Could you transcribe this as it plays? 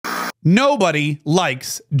Nobody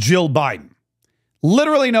likes Jill Biden.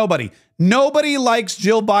 Literally nobody. Nobody likes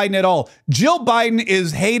Jill Biden at all. Jill Biden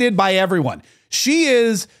is hated by everyone. She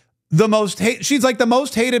is the most she's like the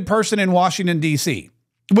most hated person in Washington, D.C.,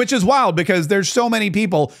 which is wild because there's so many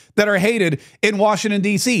people that are hated in Washington,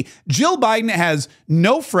 D.C. Jill Biden has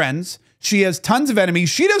no friends. She has tons of enemies.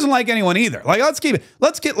 She doesn't like anyone either. Like,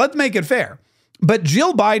 let's make it fair. But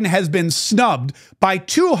Jill Biden has been snubbed by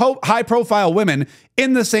two high-profile women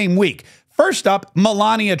in the same week. First up,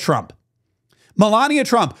 Melania Trump. Melania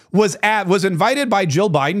Trump was invited by Jill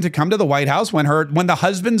Biden to come to the White House when the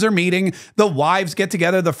husbands are meeting, the wives get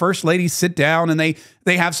together, the first ladies sit down and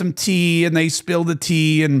they have some tea and they spill the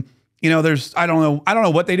tea, and there's I don't know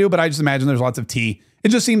what they do, but I just imagine there's lots of tea. It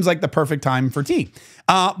just seems like the perfect time for tea.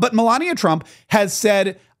 But Melania Trump has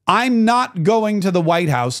said, I'm not going to the White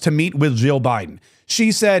House to meet with Jill Biden.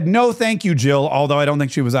 She said, no, thank you, Jill, although I don't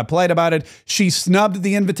think she was that polite about it. She snubbed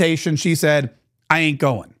the invitation. She said, I ain't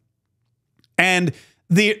going. And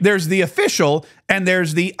there's the official and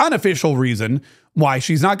there's the unofficial reason why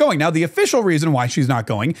she's not going. Now, the official reason why she's not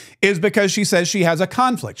going is because she says she has a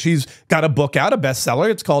conflict. She's got a book out, a bestseller.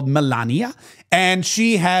 It's called Melania. And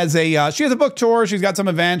she has a book tour. She's got some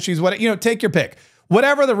events. Take your pick.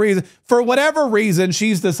 Whatever the reason, for whatever reason,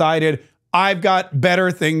 she's decided I've got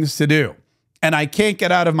better things to do. And I can't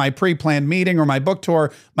get out of my pre-planned meeting or my book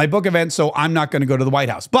tour, my book event, so I'm not going to go to the White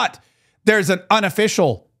House. But there's an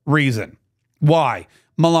unofficial reason why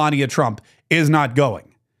Melania Trump is not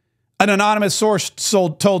going. An anonymous source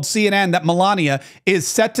told CNN that Melania is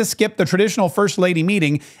set to skip the traditional First Lady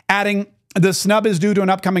meeting, adding the snub is due to an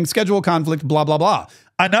upcoming schedule conflict, blah, blah, blah.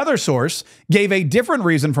 Another source gave a different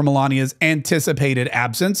reason for Melania's anticipated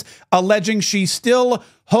absence, alleging she still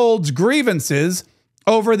holds grievances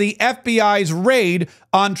over the FBI's raid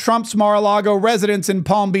on Trump's Mar-a-Lago residence in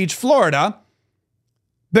Palm Beach, Florida,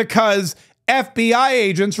 because FBI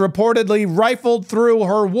agents reportedly rifled through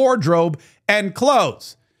her wardrobe and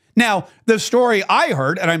clothes. Now, the story I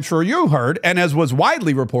heard, and I'm sure you heard, and as was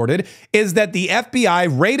widely reported, is that the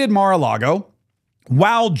FBI raided Mar-a-Lago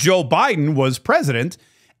while Joe Biden was president,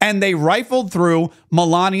 and they rifled through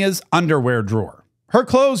Melania's underwear drawer. Her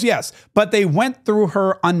clothes, yes, but they went through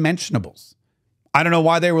her unmentionables. I don't know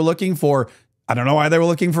why they were looking for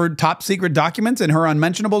top secret documents in her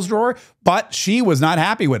unmentionables drawer, but she was not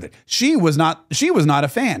happy with it. She was not a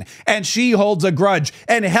fan, and she holds a grudge,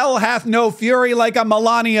 and hell hath no fury like a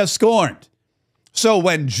Melania scorned. So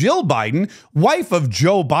when Jill Biden, wife of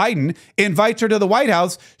Joe Biden, invites her to the White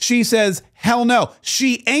House, she says, hell no,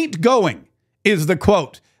 she ain't going, is the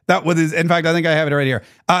quote. In fact, I think I have it right here.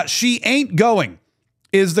 She ain't going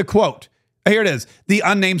is the quote. Here it is. The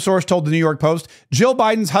unnamed source told the New York Post, Jill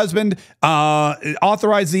Biden's husband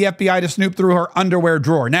authorized the FBI to snoop through her underwear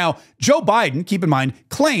drawer. Now, Joe Biden, keep in mind,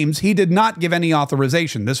 claims he did not give any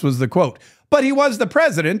authorization. This was the quote. But he was the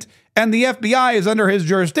president, and the FBI is under his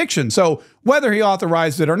jurisdiction. So whether he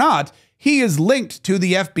authorized it or not, he is linked to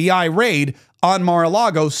the FBI raid on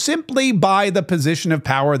Mar-a-Lago simply by the position of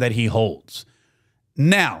power that he holds.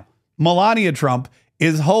 Now, Melania Trump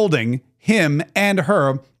is holding him and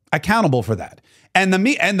her accountable for that. And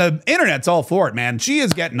the internet's all for it, man. She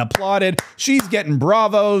is getting applauded. She's getting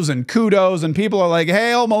bravos and kudos, and people are like,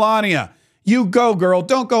 hey, oh, Melania, you go, girl.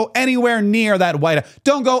 Don't go anywhere near that White House.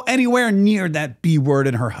 Don't go anywhere near that B word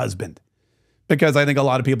and her husband. Because I think a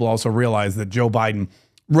lot of people also realize that Joe Biden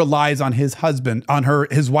relies on his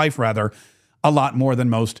wife, a lot more than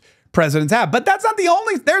most presidents have. But that's not the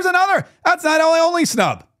only, that's not the only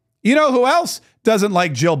snub. You know who else doesn't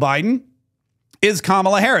like Jill Biden? Is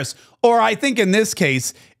Kamala Harris. Or I think in this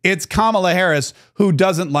case, it's Kamala Harris who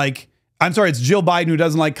doesn't like, it's Jill Biden who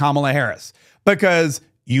doesn't like Kamala Harris. Because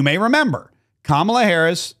you may remember, Kamala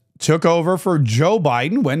Harris took over for Joe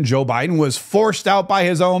Biden when Joe Biden was forced out by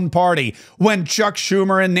his own party, when Chuck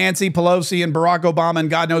Schumer and Nancy Pelosi and Barack Obama and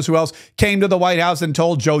God knows who else came to the White House and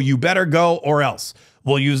told Joe, you better go or else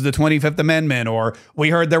we'll use the 25th Amendment. Or we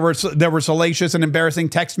heard there were salacious and embarrassing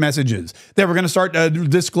text messages. They were going to start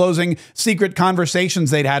disclosing secret conversations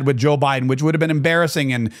they'd had with Joe Biden, which would have been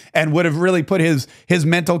embarrassing and would have really put his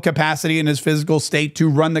mental capacity and his physical state to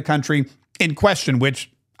run the country in question,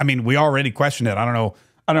 which, I mean, we already questioned it. I don't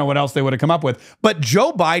know what else they would have come up with. But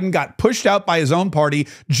Joe Biden got pushed out by his own party.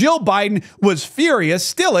 Jill Biden was furious,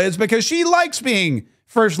 still is, because she likes being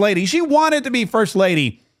first lady. She wanted to be first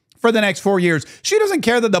lady for the next 4 years. She doesn't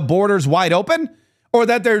care that the border's wide open or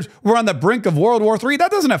that we're on the brink of World War III.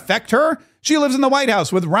 That doesn't affect her. She lives in the White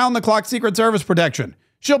House with round-the-clock Secret Service protection.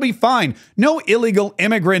 She'll be fine. No illegal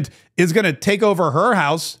immigrant is going to take over her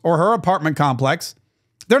house or her apartment complex.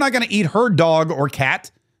 They're not going to eat her dog or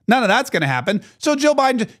cat. None of that's going to happen. So Jill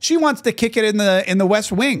Biden, she wants to kick it in the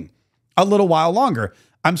West Wing a little while longer.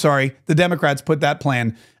 I'm sorry, the Democrats put that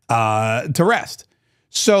plan to rest.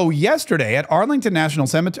 So yesterday at Arlington National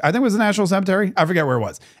Cemetery, I think it was the National Cemetery. I forget where it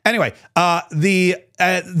was. Anyway,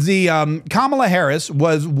 Kamala Harris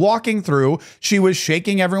was walking through. She was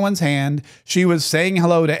shaking everyone's hand. She was saying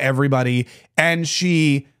hello to everybody, and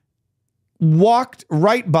she walked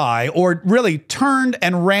right by, or really turned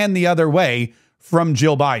and ran the other way from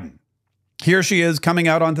Jill Biden. Here she is coming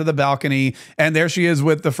out onto the balcony, and there she is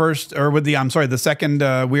with the second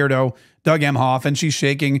weirdo, Doug Emhoff, and she's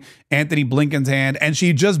shaking Anthony Blinken's hand, and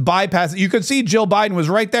she just bypassed. You could see Jill Biden was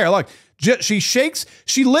right there. Look,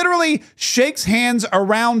 she literally shakes hands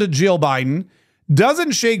around Jill Biden,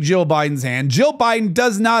 doesn't shake Jill Biden's hand. Jill Biden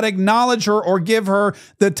does not acknowledge her or give her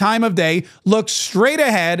the time of day, looks straight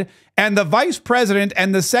ahead, and the vice president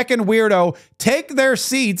and the second weirdo take their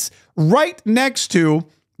seats right next to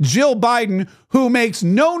Jill Biden, who makes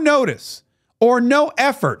no notice or no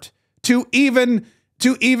effort to even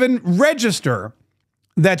register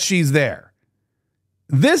that she's there.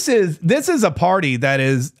 This is a party that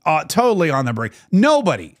is totally on the brink.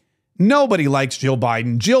 Nobody likes Jill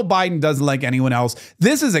Biden. Jill Biden doesn't like anyone else.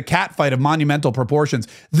 This is a catfight of monumental proportions.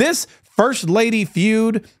 This first lady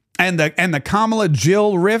feud and the Kamala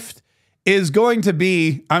Jill rift is going to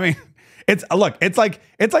be, I mean, it's like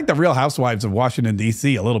the Real Housewives of Washington,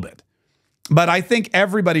 D.C. a little bit. But I think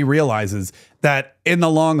everybody realizes that in the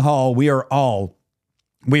long haul, we are all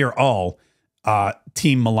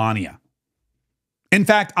Team Melania. In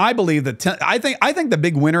fact, I believe that I think the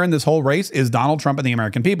big winner in this whole race is Donald Trump and the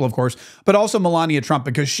American people, of course, but also Melania Trump,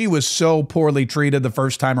 because she was so poorly treated the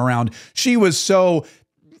first time around. She was so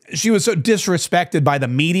disrespected by the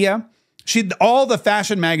media. All the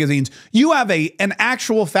fashion magazines, you have an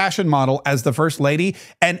actual fashion model as the first lady,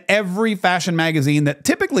 and every fashion magazine that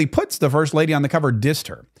typically puts the first lady on the cover dissed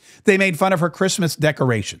her. They made fun of her Christmas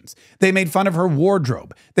decorations. They made fun of her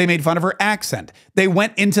wardrobe. They made fun of her accent. They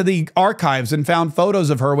went into the archives and found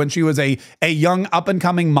photos of her when she was a young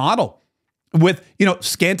up-and-coming model with,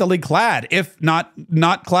 scantily clad, if not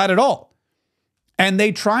clad at all. And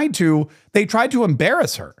they tried to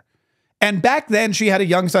embarrass her. And back then she had a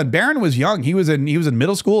young son. Barron was young. He was in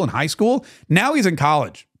middle school and high school. Now he's in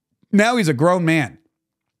college. Now he's a grown man.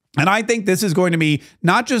 And I think this is going to be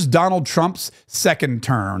not just Donald Trump's second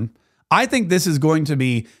term. I think this is going to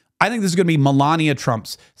be Melania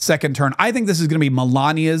Trump's second term. I think this is going to be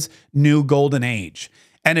Melania's new golden age.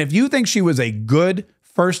 And if you think she was a good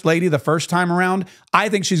first lady the first time around, I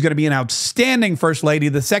think she's going to be an outstanding first lady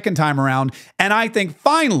the second time around. And I think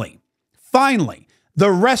finally,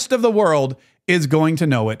 the rest of the world is going to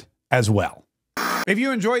know it as well. If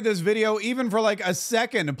you enjoyed this video, even for like a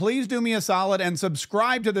second, please do me a solid and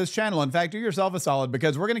subscribe to this channel. In fact, do yourself a solid,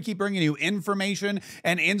 because we're going to keep bringing you information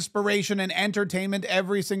and inspiration and entertainment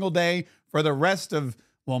every single day for the rest of,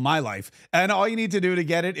 well, my life. And all you need to do to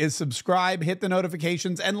get it is subscribe, hit the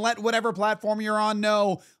notifications, and let whatever platform you're on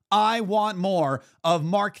know I want more of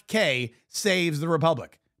Mark Kaye Saves the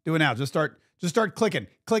Republic. Do it now. Just start clicking.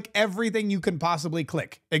 Click everything you can possibly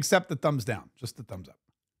click, except the thumbs down, just the thumbs up.